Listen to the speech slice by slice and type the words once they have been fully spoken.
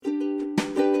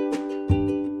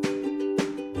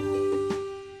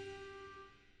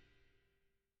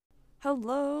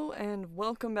Hello and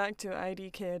welcome back to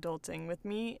IDK Adulting with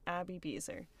me, Abby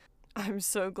Beezer. I'm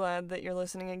so glad that you're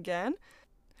listening again.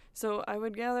 So I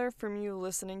would gather from you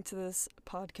listening to this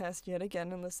podcast yet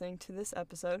again and listening to this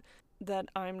episode that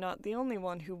I'm not the only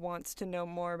one who wants to know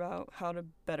more about how to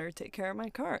better take care of my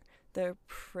car. They're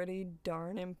pretty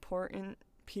darn important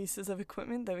pieces of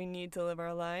equipment that we need to live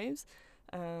our lives.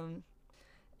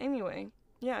 Anyway,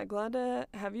 glad to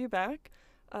have you back.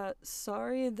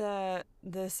 Sorry that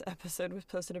this episode was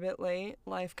posted a bit late.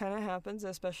 Life kind of happens,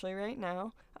 especially right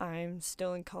now. I'm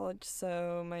still in college,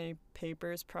 so my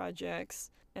papers, projects,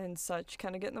 and such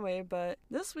kind of get in the way, but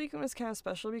this weekend was kind of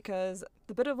special because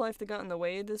the bit of life that got in the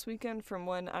way this weekend from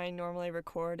when I normally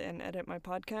record and edit my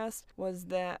podcast was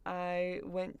that I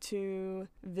went to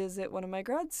visit one of my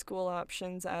grad school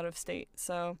options out of state.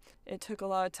 So it took a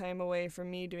lot of time away from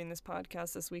me doing this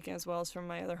podcast this weekend as well as from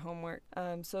my other homework.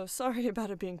 So sorry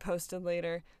about it being posted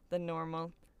later than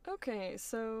normal. Okay,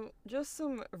 so just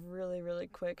some really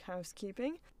quick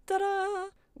housekeeping. Ta-da!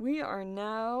 We are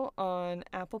now on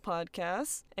Apple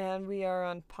Podcasts, and we are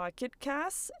on Pocket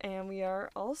Casts, and we are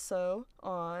also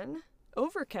on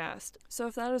Overcast. So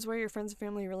if that is where your friends and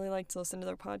family really like to listen to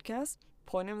their podcast,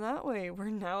 point them that way. We're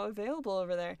now available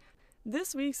over there.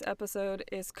 This week's episode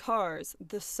is Cars,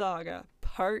 the Saga,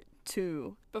 Part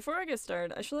 2. Before I get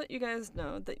started, I should let you guys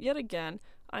know that yet again,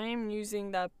 I am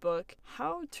using that book,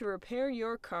 How to Repair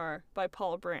Your Car by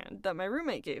Paul Brand, that my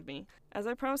roommate gave me. As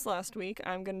I promised last week,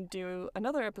 I'm going to do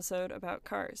another episode about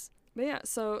cars. But yeah,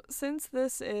 so since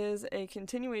this is a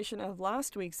continuation of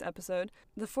last week's episode,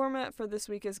 the format for this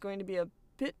week is going to be a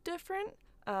bit different.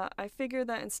 I figured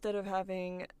that instead of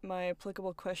having my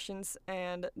applicable questions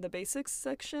and the basics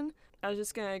section, I was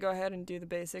just going to go ahead and do the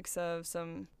basics of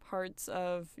some parts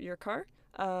of your car.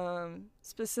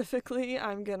 Specifically,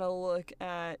 I'm going to look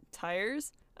at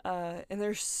tires, and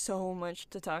there's so much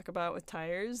to talk about with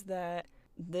tires that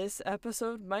this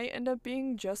episode might end up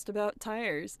being just about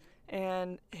tires.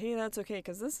 And hey, that's okay,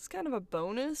 because this is kind of a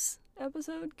bonus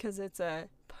episode, because it's a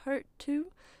part 2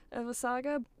 of a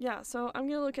saga. Yeah, so I'm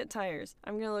going to look at tires.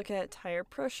 I'm going to look at tire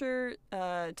pressure,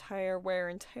 tire wear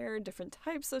and tear, different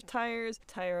types of tires,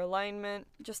 tire alignment,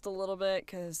 just a little bit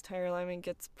because tire alignment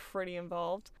gets pretty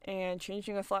involved, and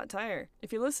changing a flat tire.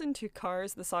 If you listen to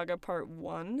Cars, the Saga Part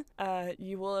 1,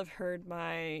 you will have heard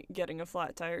my getting a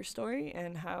flat tire story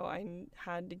and how I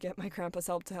had to get my grandpa's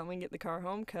help to help me get the car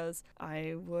home because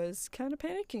I was kind of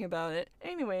panicking about it.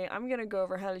 Anyway, I'm going to go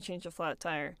over how to change a flat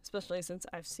tire, especially since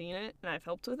I've seen it and I've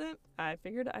helped with it. I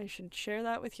figured I should share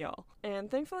that with y'all.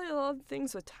 And thankfully, a lot of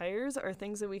things with tires are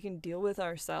things that we can deal with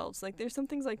ourselves. Like, there's some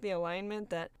things like the alignment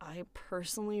that I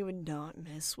personally would not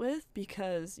mess with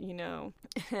because,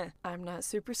 I'm not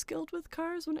super skilled with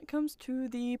cars when it comes to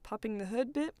the popping the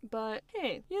hood bit. But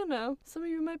hey, some of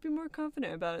you might be more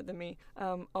confident about it than me.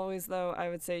 Always, though, I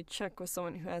would say check with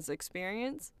someone who has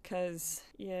experience because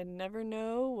you never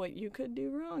know what you could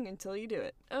do wrong until you do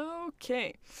it.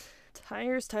 Okay.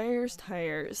 Tires.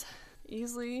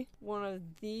 Easily one of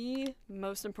the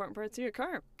most important parts of your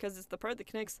car because it's the part that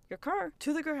connects your car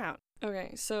to the ground.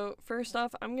 Okay, so first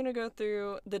off, I'm going to go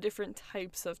through the different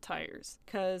types of tires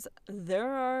because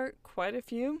there are quite a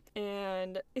few,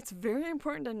 and it's very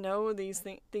important to know these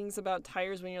things about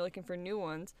tires when you're looking for new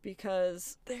ones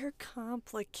because they're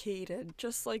complicated,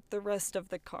 just like the rest of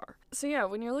the car. So yeah,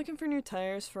 when you're looking for new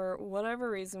tires for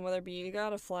whatever reason, whether it be you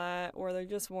got a flat or they're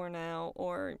just worn out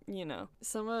or,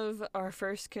 some of our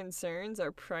first concerns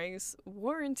are price,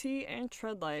 warranty, and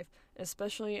tread life.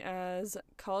 Especially as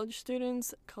college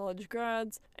students, college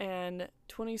grads, and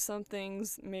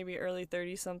 20-somethings, maybe early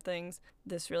 30-somethings,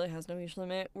 this really has no age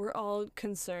limit. We're all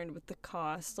concerned with the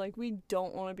cost. Like, we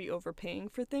don't want to be overpaying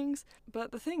for things.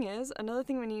 But the thing is, another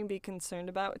thing we need to be concerned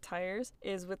about with tires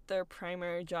is with their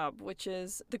primary job, which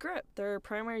is the grip. Their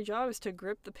primary job is to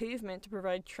grip the pavement to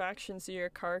provide traction so your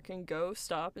car can go,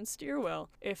 stop, and steer well.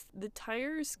 If the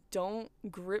tires don't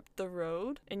grip the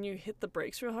road and you hit the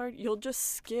brakes real hard, you'll just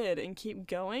skid and keep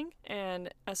going. And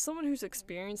as someone who's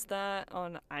experienced that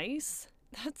on ice,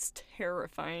 that's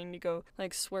terrifying to go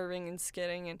like swerving and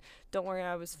skidding, and don't worry,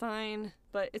 I was fine,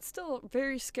 but it's still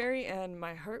very scary and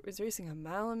my heart was racing a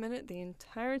mile a minute the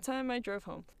entire time I drove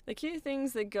home. The key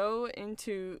things that go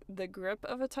into the grip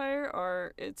of a tire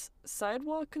are its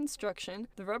sidewall construction,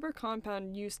 the rubber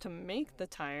compound used to make the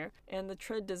tire, and the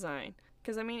tread design.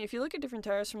 Because if you look at different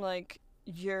tires from like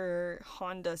your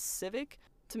Honda Civic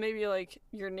to maybe like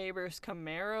your neighbor's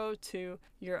Camaro to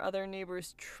your other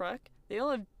neighbor's truck, they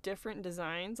all have different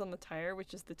designs on the tire,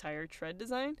 which is the tire tread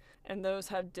design, and those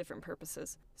have different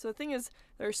purposes. So the thing is,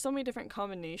 there are so many different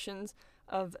combinations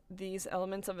of these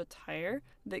elements of a tire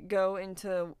that go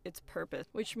into its purpose,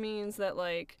 which means that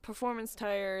like performance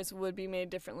tires would be made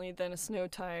differently than a snow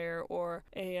tire or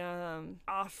a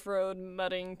off-road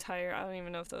mudding tire. I don't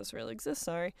even know if those really exist,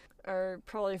 sorry, are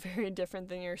probably very different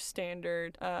than your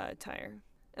standard tire.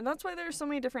 And that's why there are so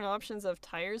many different options of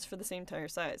tires for the same tire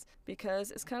size,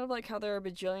 because it's kind of like how there are a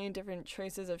bajillion different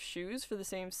choices of shoes for the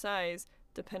same size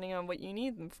depending on what you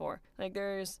need them for. Like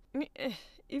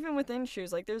even within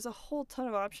shoes, like there's a whole ton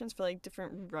of options for like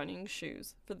different running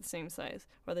shoes for the same size,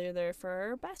 whether they're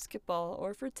for basketball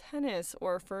or for tennis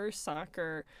or for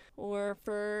soccer or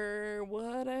for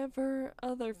whatever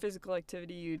other physical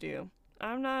activity you do.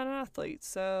 I'm not an athlete,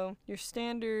 so your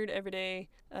standard everyday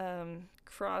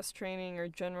cross training or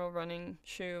general running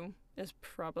shoe is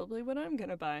probably what I'm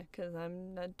gonna buy, because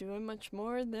I'm not doing much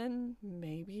more than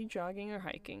maybe jogging or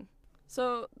hiking.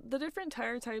 So the different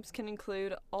tire types can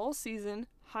include all season,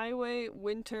 highway,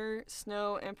 winter,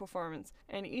 snow, and performance.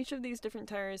 And each of these different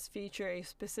tires feature a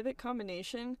specific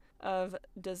combination of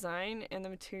design and the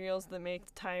materials that make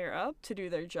the tire up to do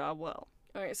their job well.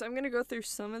 Alright, so I'm going to go through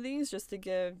some of these just to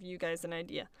give you guys an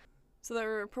idea. So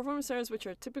there are performance tires which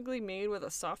are typically made with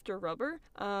a softer rubber,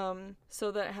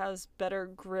 so that it has better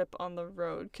grip on the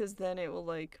road, because then it will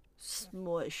like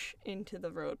smush into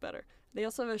the road better. They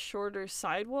also have a shorter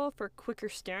sidewall for quicker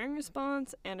steering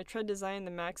response and a tread design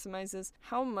that maximizes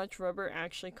how much rubber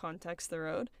actually contacts the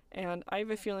road. And I have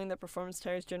a feeling that performance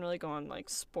tires generally go on like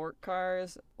sport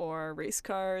cars or race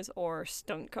cars or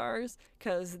stunt cars,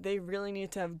 because they really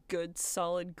need to have good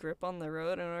solid grip on the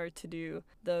road in order to do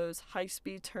those high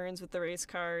speed turns with the race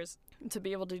cars, to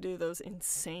be able to do those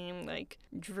insane like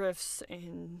drifts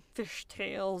and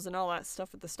fishtails and all that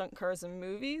stuff with the stunt cars in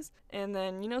movies. And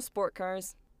then, sport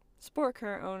cars. Sport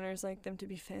car owners like them to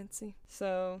be fancy,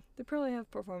 so they probably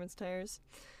have performance tires.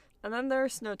 And then there are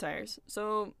snow tires.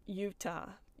 So Utah,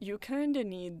 you kind of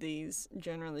need these,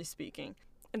 generally speaking.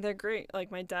 And they're great.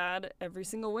 Like my dad, every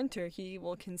single winter, he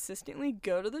will consistently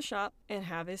go to the shop and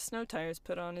have his snow tires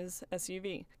put on his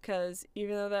SUV. Because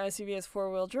even though the SUV has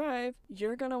four-wheel drive,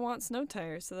 you're going to want snow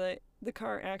tires so that the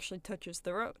car actually touches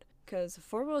the road. Because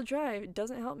four-wheel drive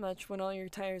doesn't help much when all your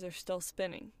tires are still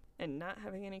spinning and not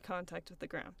having any contact with the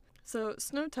ground. So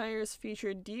snow tires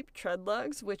feature deep tread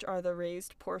lugs, which are the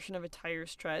raised portion of a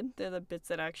tire's tread. They're the bits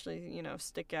that actually,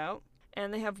 stick out.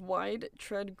 And they have wide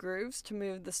tread grooves to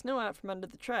move the snow out from under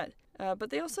the tread.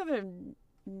 But they also have a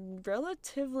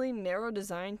relatively narrow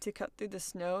design to cut through the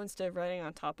snow instead of riding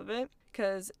on top of it.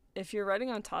 Because if you're riding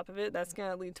on top of it, that's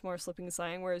going to lead to more slipping and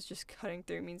sliding, whereas just cutting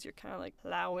through means you're kind of like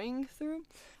plowing through.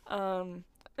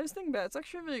 I was thinking about it. It's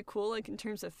actually really cool, like in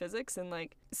terms of physics and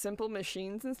like simple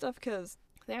machines and stuff, because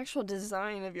the actual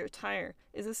design of your tire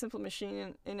is a simple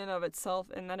machine in and of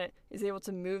itself, and that it is able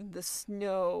to move the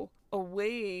snow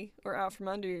away or out from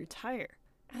under your tire.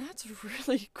 And that's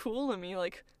really cool to me.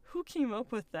 Like, who came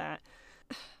up with that?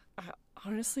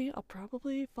 Honestly, I'll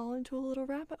probably fall into a little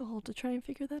rabbit hole to try and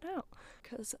figure that out,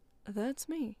 because that's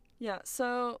me. Yeah,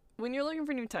 so when you're looking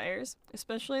for new tires,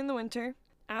 especially in the winter,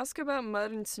 ask about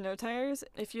mud and snow tires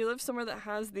if you live somewhere that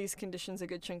has these conditions a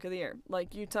good chunk of the year,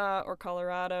 like Utah or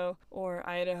Colorado or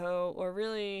Idaho, or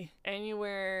really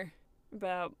anywhere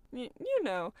about, you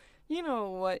know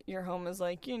what your home is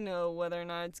like. You know whether or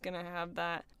not it's going to have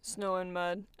that snow and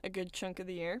mud a good chunk of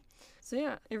the year. So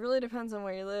yeah, it really depends on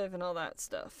where you live and all that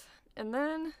stuff. And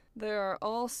then there are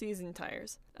all-season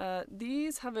tires.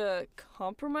 These have a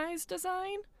compromise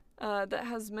design that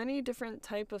has many different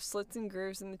type of slits and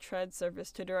grooves in the tread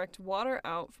surface to direct water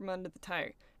out from under the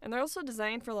tire. And they're also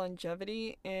designed for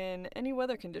longevity in any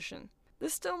weather condition.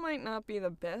 This still might not be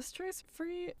the best choice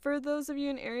for those of you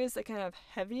in areas that can have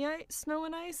heavy snow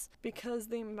and ice, because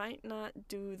they might not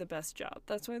do the best job.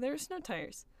 That's why there are snow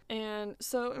tires. And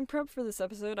so in prep for this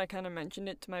episode, I kind of mentioned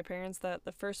it to my parents that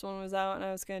the first one was out and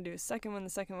I was going to do a second one. The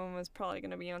second one was probably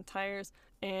going to be on tires.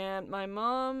 And my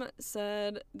mom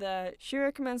said that she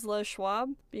recommends Les Schwab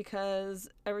because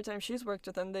every time she's worked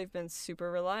with them, they've been super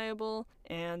reliable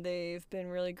and they've been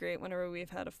really great whenever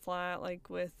we've had a flat, like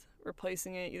with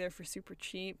replacing it either for super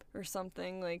cheap or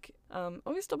something. Like,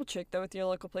 always double check though with your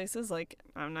local places. Like,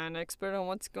 I'm not an expert on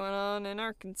what's going on in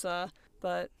Arkansas,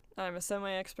 but I'm a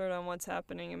semi-expert on what's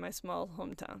happening in my small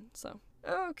hometown. So,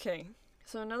 okay.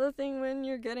 So another thing when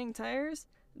you're getting tires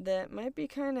that might be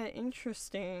kind of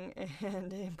interesting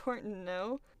and important to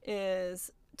know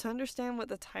is to understand what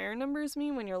the tire numbers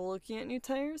mean when you're looking at new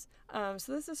tires.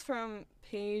 So this is from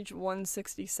page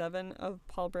 167 of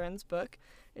Paul Brand's book.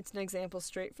 It's an example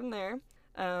straight from there.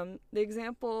 The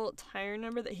example tire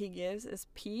number that he gives is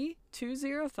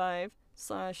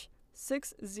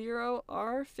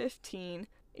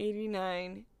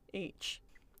P205/60R1589H.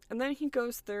 And then he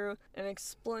goes through and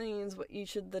explains what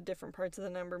each of the different parts of the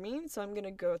number mean, so I'm going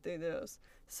to go through those.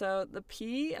 So the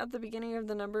P at the beginning of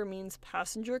the number means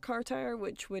passenger car tire,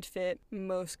 which would fit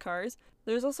most cars.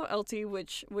 There's also LT,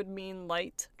 which would mean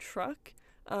light truck.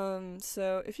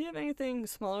 So if you have anything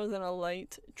smaller than a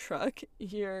light truck,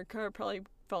 your car would probably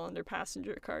fall under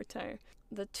passenger car tire.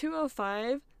 The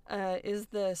 205 is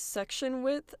the section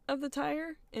width of the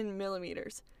tire in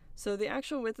millimeters. So the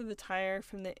actual width of the tire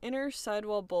from the inner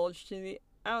sidewall bulge to the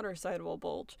outer sidewall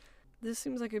bulge. This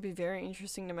seems like it'd be very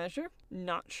interesting to measure.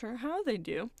 Not sure how they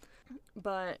do.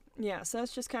 But yeah, so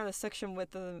that's just kind of the section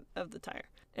width of the tire.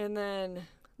 And then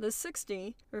the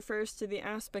 60 refers to the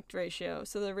aspect ratio.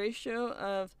 So the ratio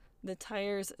of the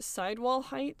tire's sidewall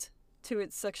height to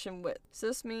its section width. So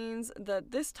this means that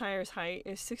this tire's height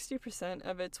is 60%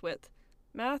 of its width.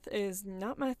 Math is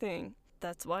not my thing.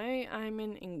 That's why I'm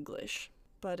in English.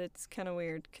 But it's kind of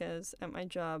weird because at my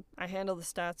job, I handle the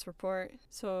stats report,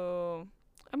 so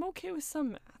I'm okay with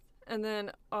some math. And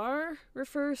then R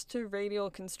refers to radial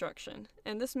construction,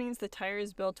 and this means the tire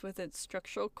is built with its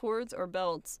structural cords or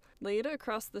belts laid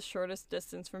across the shortest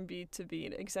distance from bead to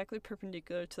bead, exactly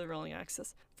perpendicular to the rolling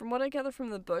axis. From what I gather from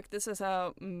the book, this is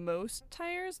how most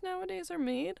tires nowadays are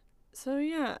made. So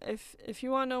yeah, if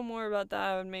you want to know more about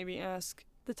that, I would maybe ask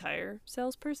the tire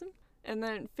salesperson. And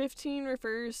then 15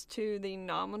 refers to the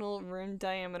nominal rim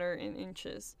diameter in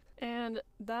inches. And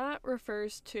that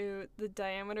refers to the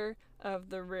diameter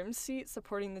of the rim seat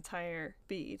supporting the tire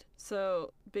bead.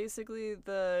 So basically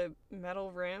the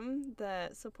metal rim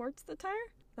that supports the tire?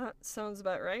 That sounds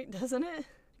about right, doesn't it?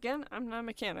 Again, I'm not a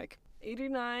mechanic.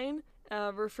 89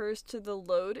 refers to the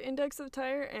load index of the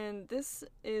tire, and this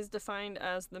is defined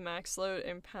as the max load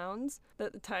in pounds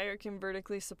that the tire can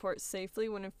vertically support safely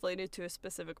when inflated to a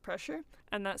specific pressure.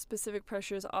 And that specific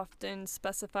pressure is often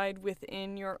specified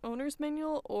within your owner's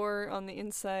manual or on the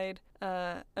inside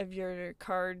of your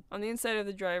card, on the inside of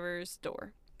the driver's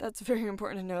door. That's very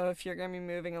important to know if you're going to be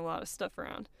moving a lot of stuff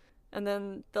around. And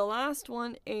then the last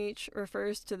one, H,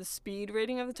 refers to the speed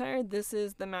rating of the tire. This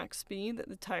is the max speed that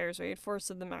the tire is rated for,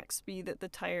 so the max speed that the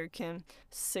tire can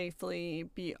safely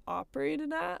be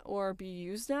operated at or be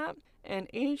used at. And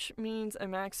H means a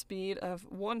max speed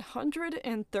of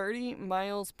 130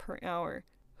 miles per hour.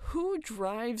 Who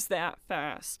drives that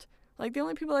fast? Like, the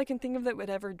only people I can think of that would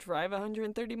ever drive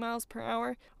 130 miles per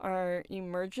hour are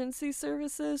emergency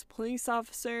services, police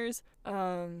officers,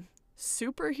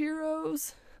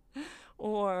 superheroes,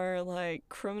 or like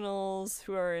criminals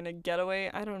who are in a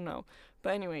getaway. I don't know.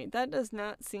 But anyway, that does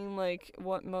not seem like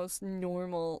what most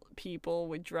normal people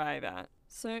would drive at.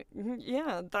 So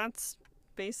yeah, that's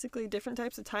basically different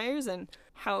types of tires and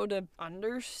how to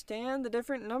understand the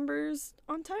different numbers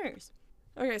on tires.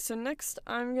 Okay, so next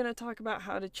I'm going to talk about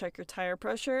how to check your tire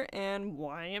pressure and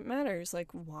why it matters. Like,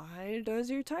 why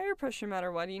does your tire pressure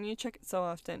matter? Why do you need to check it so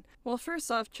often? Well, first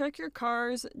off, check your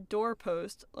car's door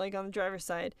post, like on the driver's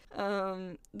side,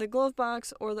 the glove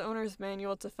box, or the owner's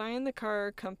manual to find the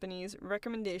car company's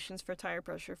recommendations for tire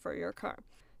pressure for your car.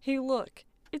 Hey, look,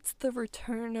 it's the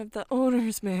return of the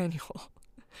owner's manual.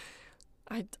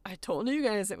 I told you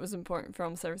guys it was important for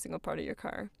almost every single part of your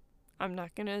car. I'm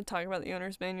not going to talk about the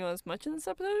owner's manual as much in this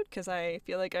episode because I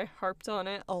feel like I harped on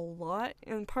it a lot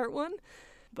in part 1.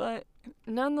 But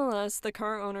nonetheless, the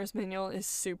car owner's manual is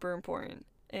super important,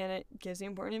 and it gives you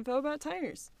important info about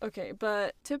tires. Okay,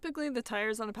 but typically the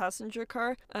tires on a passenger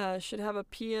car should have a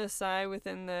PSI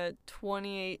within the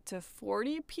 28 to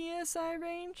 40 PSI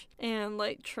range, and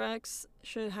light trucks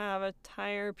should have a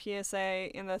tire PSI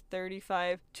in the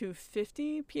 35 to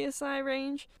 50 PSI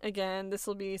range. Again, this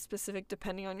will be specific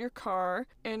depending on your car,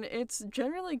 and it's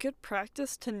generally good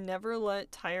practice to never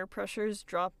let tire pressures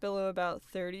drop below about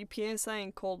 30 PSI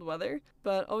in cold weather,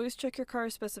 but always check your car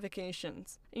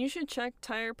specifications. And you should check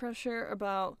tire pressure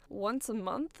about once a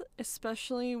month,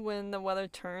 especially when the weather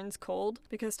turns cold,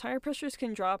 because tire pressures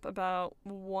can drop about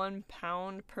 1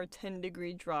 pound per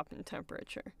 10-degree drop in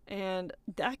temperature. And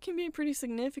that can be pretty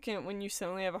significant when you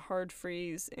suddenly have a hard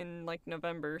freeze in like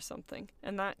November or something.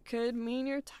 And that could mean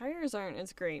your tires aren't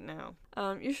as great now.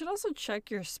 You should also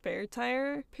check your spare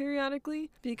tire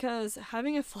periodically, because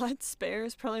having a flat spare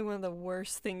is probably one of the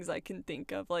worst things I can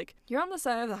think of. Like, you're on the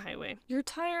side of the highway, your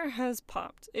tire has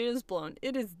popped, it is blown,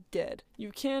 it is dead.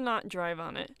 You cannot drive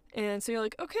on it. And so you're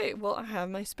like, okay, well, I have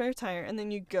my spare tire. And then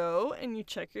you go and you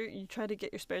try to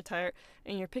get your spare tire,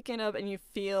 and you're picking it up and you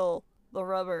feel the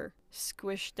rubber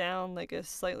squish down like a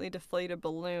slightly deflated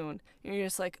balloon. And you're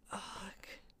just like, ugh,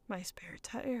 my spare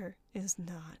tire is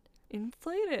not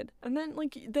inflated. And then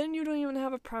then you don't even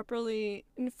have a properly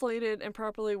inflated and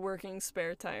properly working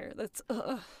spare tire. That's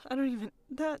that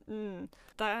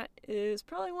is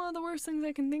probably one of the worst things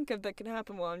I can think of that could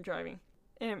happen while I'm driving.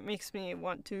 And it makes me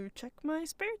want to check my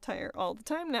spare tire all the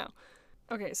time now.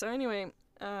 Okay, so anyway,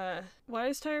 why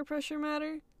does tire pressure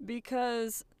matter?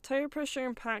 Because tire pressure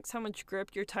impacts how much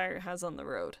grip your tire has on the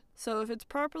road. So if it's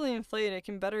properly inflated, it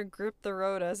can better grip the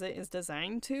road as it is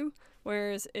designed to,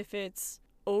 whereas if it's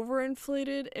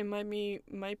overinflated, it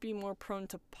might be more prone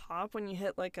to pop when you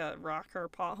hit like a rock or a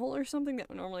pothole or something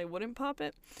that normally wouldn't pop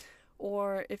it.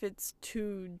 Or if it's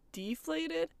too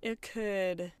deflated, it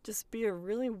could just be a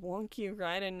really wonky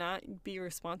ride and not be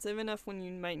responsive enough when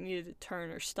you might need to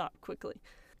turn or stop quickly.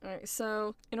 Alright,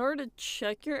 so in order to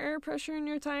check your air pressure in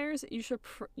your tires, you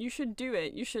should do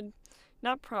it. You should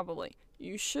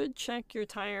check your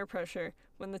tire pressure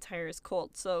when the tire is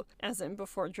cold, so as in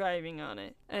before driving on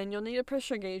it. And you'll need a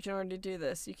pressure gauge in order to do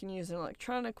this. You can use an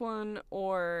electronic one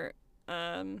or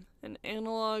an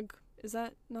analog. Is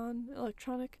that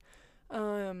non-electronic?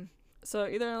 So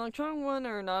either an electronic one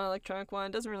or a non-electronic one,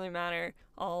 doesn't really matter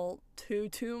all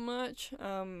too much.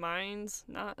 Mine's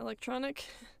not electronic.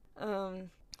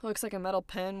 Looks like a metal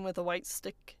pen with a white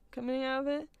stick coming out of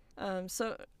it.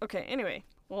 Okay, anyway,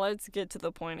 let's get to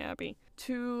the point, Abby.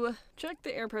 To check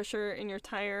the air pressure in your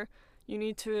tire, you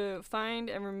need to find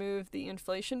and remove the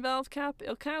inflation valve cap.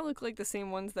 It'll kind of look like the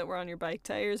same ones that were on your bike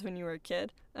tires when you were a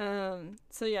kid.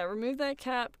 So yeah, remove that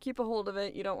cap, keep a hold of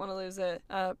it, you don't want to lose it.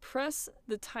 Press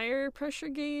the tire pressure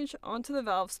gauge onto the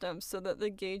valve stem so that the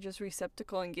gauge's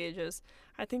receptacle engages.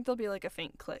 I think there'll be like a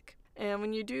faint click. And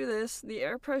when you do this, the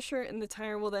air pressure in the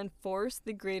tire will then force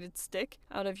the graded stick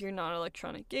out of your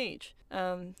non-electronic gauge.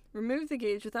 Remove the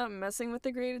gauge without messing with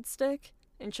the graded stick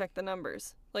and check the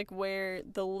numbers, like where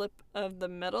the lip of the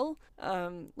metal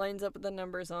lines up with the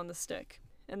numbers on the stick.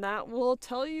 And that will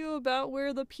tell you about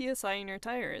where the PSI in your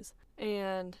tire is.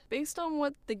 And based on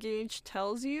what the gauge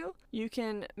tells you, you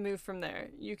can move from there.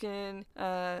 You can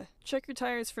check your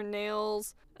tires for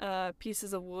nails,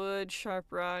 pieces of wood, sharp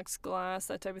rocks, glass,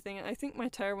 that type of thing. I think my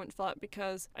tire went flat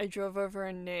because I drove over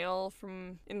a nail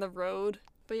in the road.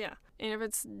 But yeah, and if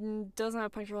it doesn't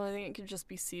have puncture hole, I think it could just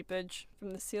be seepage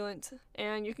from the sealant.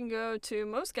 And you can go to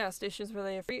most gas stations where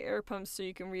they have free air pumps so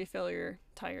you can refill your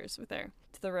tires with air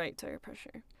to the right tire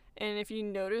pressure. And if you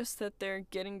notice that they're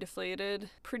getting deflated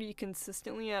pretty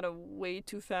consistently at a way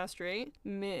too fast rate,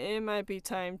 it might be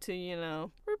time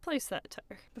to, replace that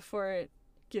tire before it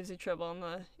gives you trouble on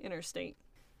the interstate.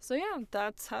 So yeah,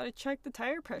 that's how to check the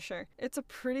tire pressure. It's a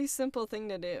pretty simple thing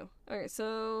to do. Okay,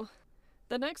 so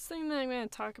the next thing that I'm going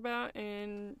to talk about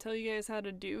and tell you guys how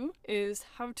to do is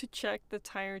how to check the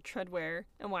tire tread wear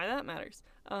and why that matters.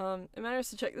 It matters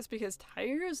to check this because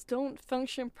tires don't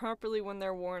function properly when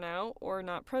they're worn out or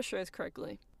not pressurized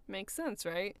correctly. Makes sense,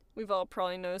 right? We've all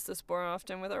probably noticed this more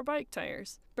often with our bike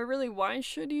tires. But really, why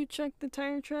should you check the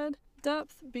tire tread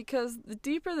depth? Because the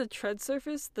deeper the tread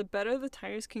surface, the better the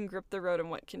tires can grip the road in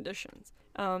wet conditions.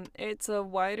 It's a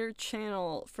wider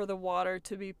channel for the water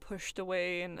to be pushed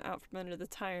away and out from under the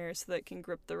tire so that it can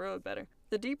grip the road better.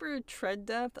 The deeper tread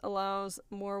depth allows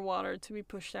more water to be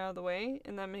pushed out of the way,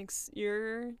 and that makes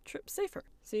your trip safer.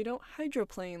 So you don't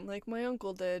hydroplane like my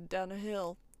uncle did down a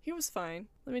hill. He was fine.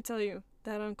 Let me tell you,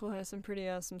 that uncle has some pretty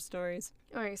awesome stories.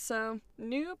 Alright, so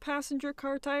new passenger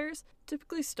car tires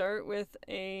typically start with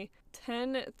a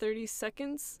 10-30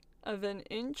 seconds of an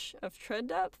inch of tread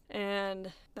depth,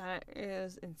 and that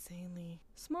is insanely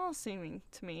small seeming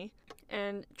to me.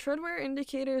 And tread wear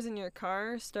indicators in your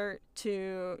car start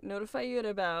to notify you at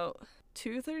about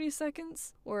 2 30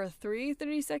 seconds or 3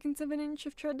 30 seconds of an inch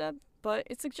of tread depth. But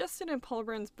it's suggested in Paul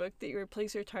Brenn's book that you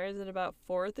replace your tires at about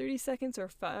 4 30 seconds or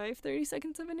 5 30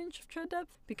 seconds of an inch of tread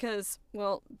depth because,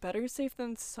 well, better safe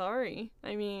than sorry.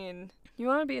 I mean, you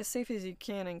want to be as safe as you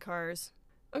can in cars.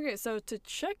 Okay, so to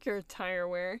check your tire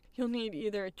wear, you'll need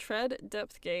either a tread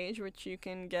depth gauge, which you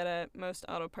can get at most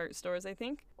auto parts stores, I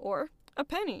think, or a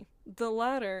penny. The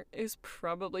latter is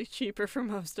probably cheaper for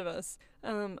most of us.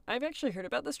 I've actually heard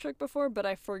about this trick before, but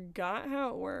I forgot how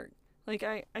it worked. Like,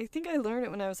 I think I learned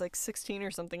it when I was like 16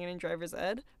 or something in driver's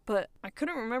ed, but I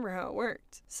couldn't remember how it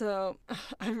worked. So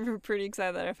I'm pretty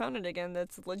excited that I found it again.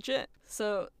 That's legit.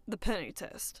 So the penny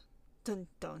test. Dun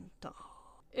dun dun.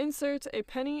 Insert a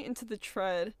penny into the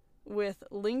tread with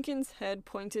Lincoln's head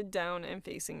pointed down and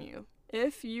facing you.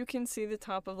 If you can see the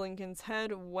top of Lincoln's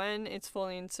head when it's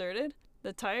fully inserted,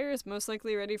 the tire is most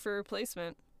likely ready for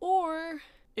replacement. Or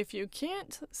if you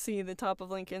can't see the top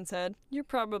of Lincoln's head, you're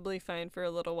probably fine for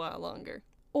a little while longer.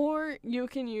 Or you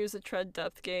can use a tread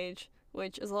depth gauge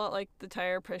which is a lot like the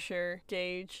tire pressure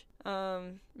gauge.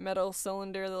 Metal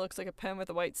cylinder that looks like a pen with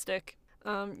a white stick.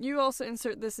 You also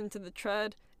insert this into the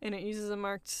tread, and it uses a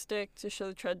marked stick to show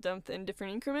the tread depth in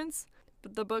different increments.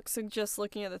 But the book suggests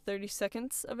looking at the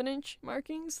 32nds of an inch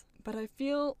markings, but I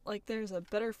feel like there's a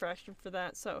better fraction for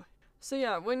that. So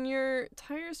yeah, when your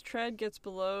tire's tread gets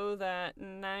below that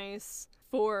nice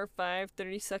 4 or 5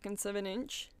 32nds of an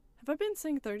inch. Have I been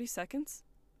saying 30 seconds?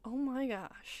 Oh my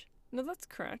gosh. No, that's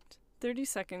correct. 30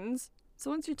 seconds.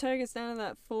 So once your tire gets down to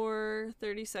that 4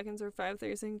 32nds or 5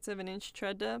 32nds of an inch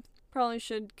tread depth, probably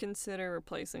should consider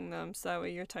replacing them so that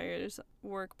way your tires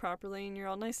work properly and you're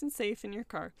all nice and safe in your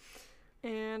car.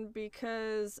 And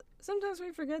because sometimes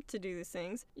we forget to do these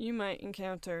things, you might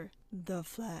encounter the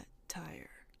flat tire,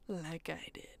 like I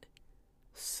did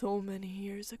so many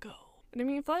years ago. And I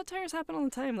mean, flat tires happen all the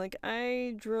time. Like,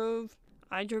 I drove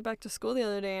back to school the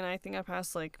other day, and I think I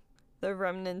passed, like, the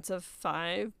remnants of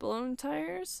 5 blown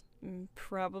tires,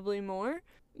 probably more.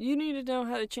 You need to know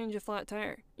how to change a flat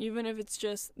tire, even if it's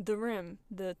just the rim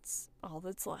that's all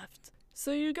that's left.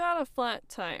 So you got a flat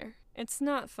tire. It's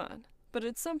not fun, but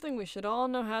it's something we should all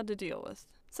know how to deal with.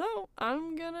 So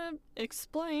I'm gonna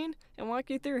explain and walk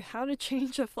you through how to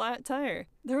change a flat tire.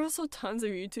 There are also tons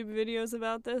of YouTube videos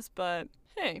about this, but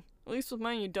hey, at least with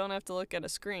mine you don't have to look at a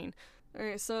screen.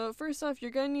 Alright, so first off,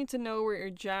 you're gonna need to know where your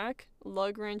jack,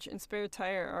 lug wrench, and spare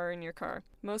tire are in your car.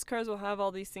 Most cars will have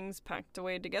all these things packed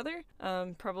away together,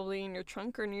 probably in your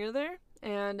trunk or near there.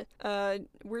 And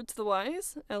word to the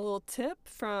wise, a little tip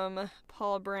from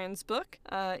Paul Brand's book,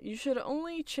 you should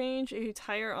only change a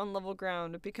tire on level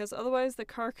ground because otherwise the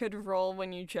car could roll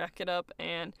when you jack it up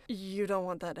and you don't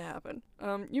want that to happen.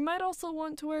 You might also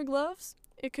want to wear gloves.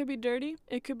 It could be dirty,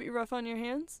 it could be rough on your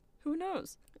hands, who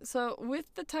knows? So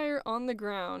with the tire on the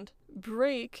ground,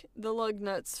 break the lug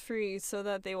nuts free so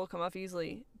that they will come off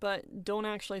easily, but don't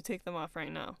actually take them off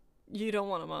right now. You don't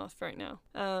want them off right now.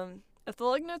 If the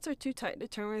lug nuts are too tight to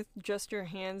turn with just your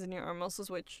hands and your arm muscles,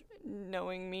 which,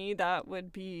 knowing me, that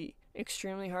would be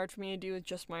extremely hard for me to do with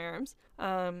just my arms,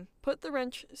 put the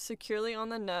wrench securely on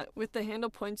the nut with the handle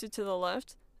pointed to the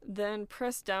left, then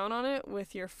press down on it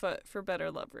with your foot for better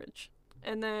leverage.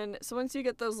 And then, so once you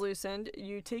get those loosened,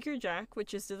 you take your jack,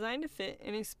 which is designed to fit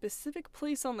in a specific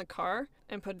place on the car,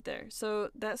 and put it there.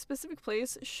 So that specific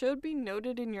place should be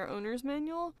noted in your owner's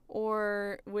manual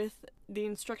or with the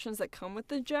instructions that come with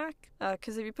the jack.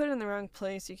 Because if you put it in the wrong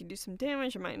place, you can do some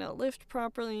damage. It might not lift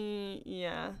properly.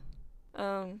 Yeah.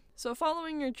 So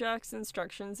following your jack's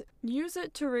instructions, use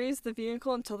it to raise the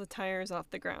vehicle until the tire is off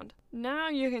the ground. Now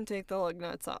you can take the lug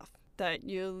nuts off that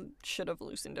you should have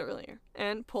loosened earlier,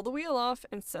 and pull the wheel off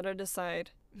and set it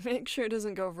aside. Make sure it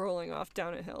doesn't go rolling off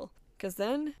down a hill, because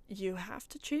then you have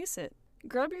to chase it.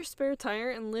 Grab your spare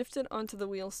tire and lift it onto the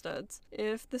wheel studs.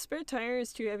 If the spare tire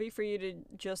is too heavy for you to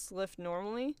just lift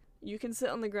normally, you can sit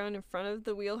on the ground in front of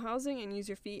the wheel housing and use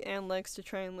your feet and legs to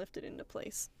try and lift it into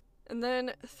place. And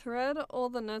then thread all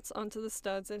the nuts onto the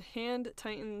studs and hand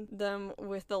tighten them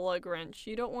with the lug wrench.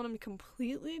 You don't want them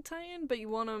completely tightened, but you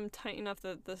want them tight enough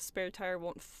that the spare tire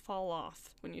won't fall off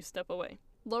when you step away.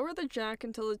 Lower the jack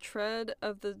until the tread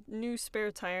of the new spare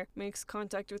tire makes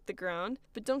contact with the ground,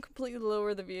 but don't completely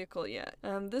lower the vehicle yet.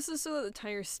 This is so that the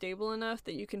tire is stable enough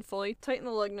that you can fully tighten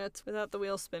the lug nuts without the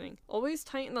wheel spinning. Always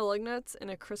tighten the lug nuts in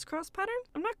a crisscross pattern.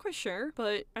 I'm not quite sure,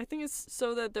 but I think it's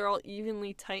so that they're all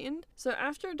evenly tightened. So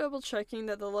after double checking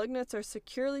that the lug nuts are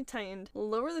securely tightened,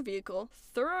 lower the vehicle,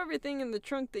 throw everything in the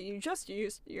trunk that you just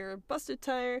used, your busted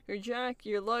tire, your jack,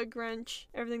 your lug wrench,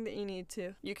 everything that you need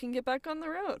to. You can get back on the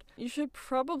road. You should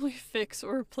probably fix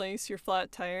or replace your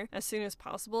flat tire as soon as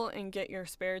possible and get your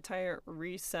spare tire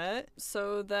reset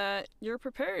so that you're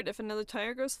prepared if another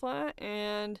tire goes flat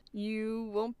and you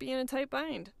won't be in a tight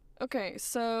bind. Okay,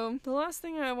 so the last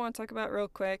thing I want to talk about real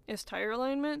quick is tire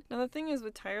alignment. Now the thing is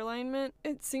with tire alignment,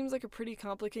 it seems like a pretty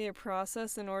complicated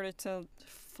process in order to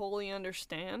fully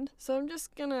understand. So I'm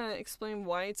just gonna explain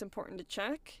why it's important to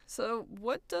check. So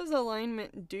what does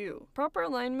alignment do? Proper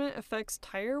alignment affects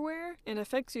tire wear and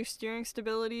affects your steering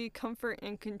stability, comfort,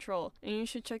 and control. And you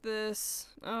should check this,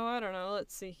 I don't know,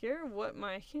 let's see here what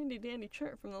my handy dandy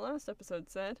chart from the last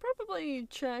episode said. Probably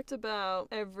checked about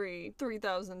every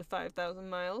 3,000 to 5,000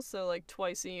 miles, so like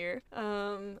twice a year.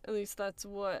 At least that's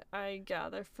what I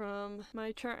gather from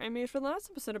my chart I made for the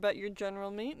last episode about your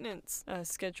general maintenance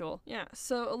schedule. Yeah,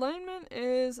 so So alignment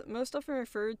is most often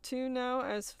referred to now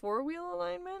as four-wheel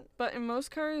alignment, but in most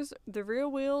cars, the rear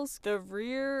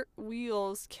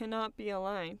wheels cannot be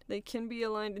aligned. They can be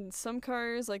aligned in some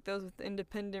cars, like those with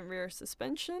independent rear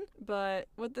suspension, but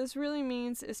what this really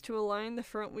means is to align the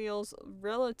front wheels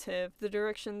relative to the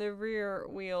direction the rear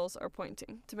wheels are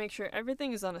pointing, to make sure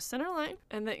everything is on a center line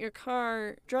and that your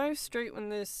car drives straight when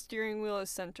the steering wheel is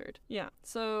centered. Yeah,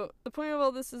 so the point of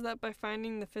all this is that by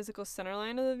finding the physical center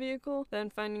line of the vehicle, then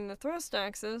finding the thrust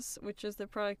axis, which is the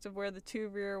product of where the two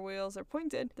rear wheels are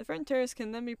pointed, the front tires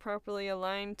can then be properly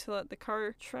aligned to let the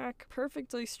car track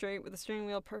perfectly straight with the steering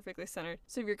wheel perfectly centered.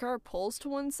 So if your car pulls to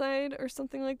one side or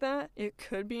something like that, it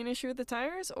could be an issue with the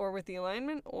tires or with the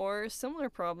alignment or a similar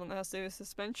problem that has to do with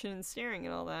suspension and steering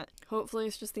and all that. Hopefully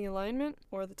it's just the alignment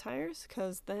or the tires,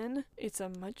 because then it's a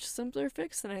much simpler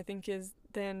fix than I think is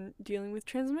than dealing with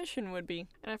transmission would be.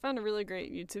 And I found a really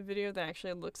great YouTube video that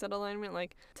actually looks at alignment,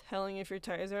 like telling if your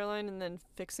tires are aligned and then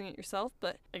fixing it yourself.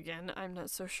 But again, I'm not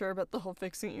so sure about the whole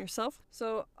fixing it yourself.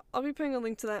 So I'll be putting a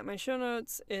link to that in my show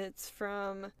notes. It's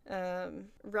from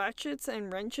Ratchets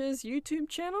and Wrenches YouTube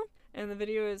channel. And the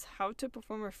video is how to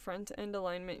perform a front end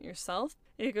alignment yourself.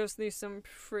 It goes through some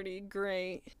pretty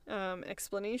great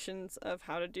explanations of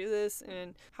how to do this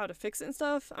and how to fix it and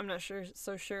stuff. I'm not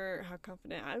so sure how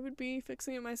confident I would be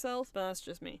fixing it myself, but that's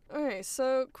just me. Okay,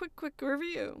 so quick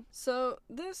review. So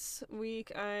this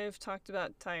week I've talked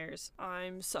about tires.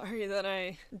 I'm sorry that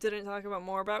I didn't talk about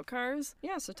more about cars.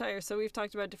 Yeah, so tires. So we've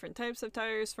talked about different types of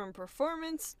tires, from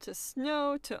performance to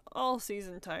snow to all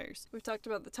season tires. We've talked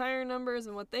about the tire numbers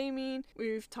and what they mean.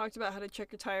 We've talked about how to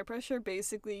check your tire pressure.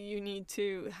 Basically, you need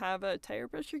to have a tire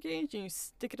pressure gauge and you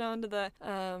stick it onto the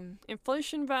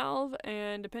inflation valve,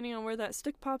 and depending on where that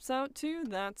stick pops out to,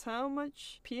 that's how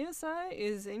much PSI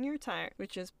is in your tire,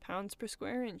 which is pounds per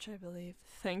square inch, I believe.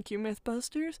 Thank you,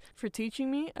 Mythbusters, for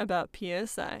teaching me about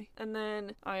PSI. And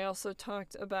then I also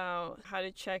talked about how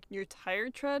to check your tire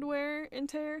tread wear and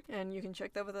tear, and you can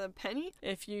check that with a penny.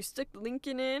 If you stick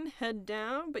Lincoln in head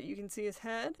down, but you can see his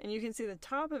head and you can see the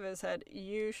top of his head,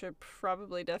 you should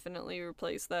probably definitely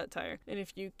replace that tire. And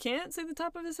if you can't see the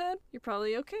top of his head, you're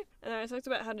probably okay. And then I talked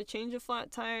about how to change a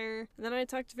flat tire. And then I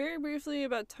talked very briefly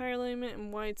about tire alignment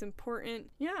and why it's important.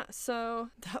 Yeah, so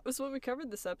that was what we covered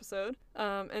this episode.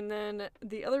 And then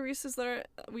the other resources that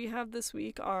we have this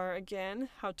week are, again,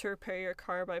 How to Repair Your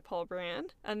Car by Paul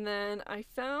Brand. And then I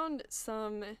found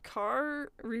some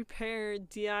car repair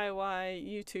DIY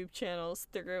YouTube channels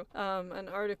through an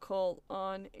article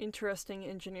on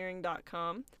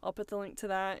interestingengineering.com. I'll put the link to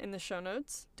that in the show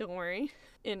notes. Don't worry,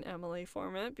 in MLA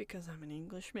format, because I'm an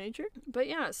English major. But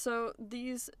yeah, so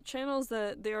these channels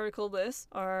that the article lists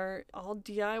are all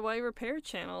DIY repair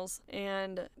channels,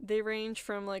 and they range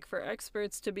from like for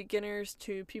experts to beginners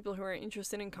to people who are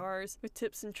interested in cars, with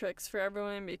tips and tricks for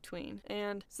everyone in between.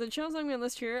 And so the channels I'm going to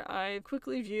list here, I've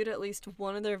quickly viewed at least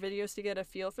one of their videos to get a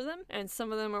feel for them, and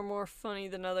some of them are more funny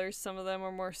than others, some of them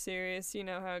are more serious, you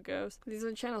know how it goes. These are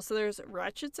the channels. So there's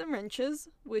Ratchets and Wrenches,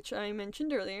 which I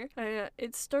mentioned earlier.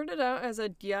 It started out as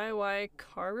a DIY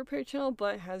car repair channel,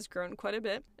 but has grown quite a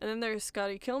bit. And then there's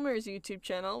Scotty Kilmer's YouTube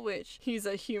channel, which he's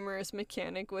a humorous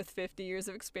mechanic with 50 years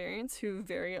of experience who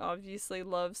very obviously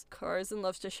loves cars and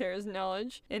loves to share his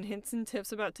knowledge and hints and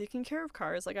tips about taking care of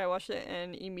cars. Like, I watched it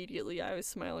and immediately I was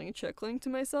smiling and chuckling to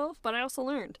myself, but I also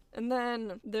learned. And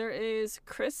then there is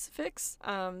Chris Fix.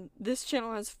 This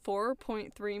channel has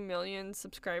 4.3 million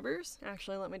subscribers.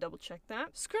 Actually, let me double check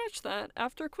that. Scratch that.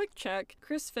 After a quick check,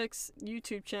 Chris Fix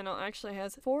YouTube channel actually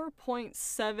has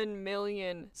 4.7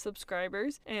 million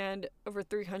subscribers and over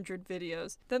 300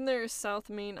 videos. Then there's South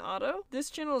Main Auto.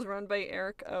 This channel is run by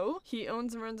Eric O. He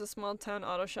owns and runs a small town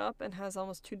auto shop and has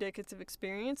almost 2 decades of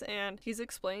experience, and he's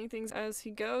explaining things as he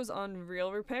goes on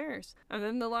real repairs. And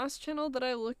then the last channel that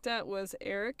I looked at was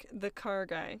Eric the Car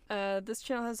Guy. This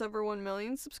channel has over 1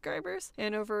 million subscribers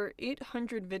and over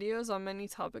 800 videos on many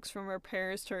topics from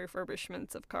repairs to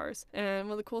refurbishments of cars. And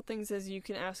one of the cool things is you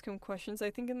can ask him questions,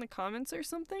 I think in the comments or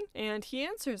something, and he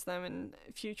answers them in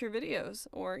future videos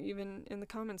or even in the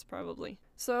comments probably.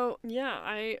 So yeah,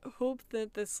 I hope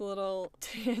that this little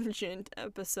tangent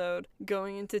episode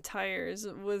going into tires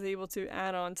was able to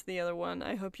add on to the other one.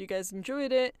 I hope you guys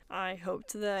enjoyed it. I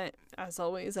hoped that, as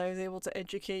always, I was able to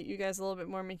educate you guys a little bit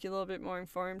more, make you a little bit more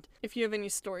informed. If you have any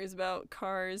stories about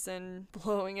cars and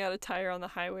blowing out a tire on the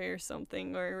highway or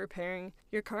something, or repairing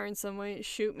your car in some way,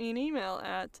 shoot me an email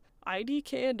at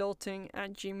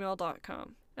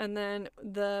idkadulting@gmail.com. And then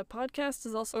the podcast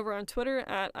is also over on Twitter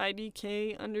at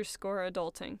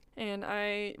IDK_adulting. And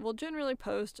I will generally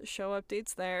post show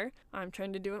updates there. I'm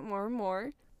trying to do it more and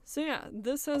more. So yeah,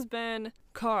 this has been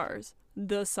Cars,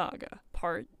 the Saga,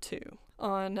 Part 2.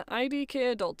 on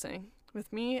IDK Adulting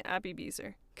with me, Abby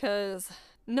Beezer. Because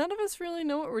none of us really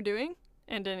know what we're doing,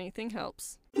 and anything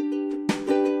helps.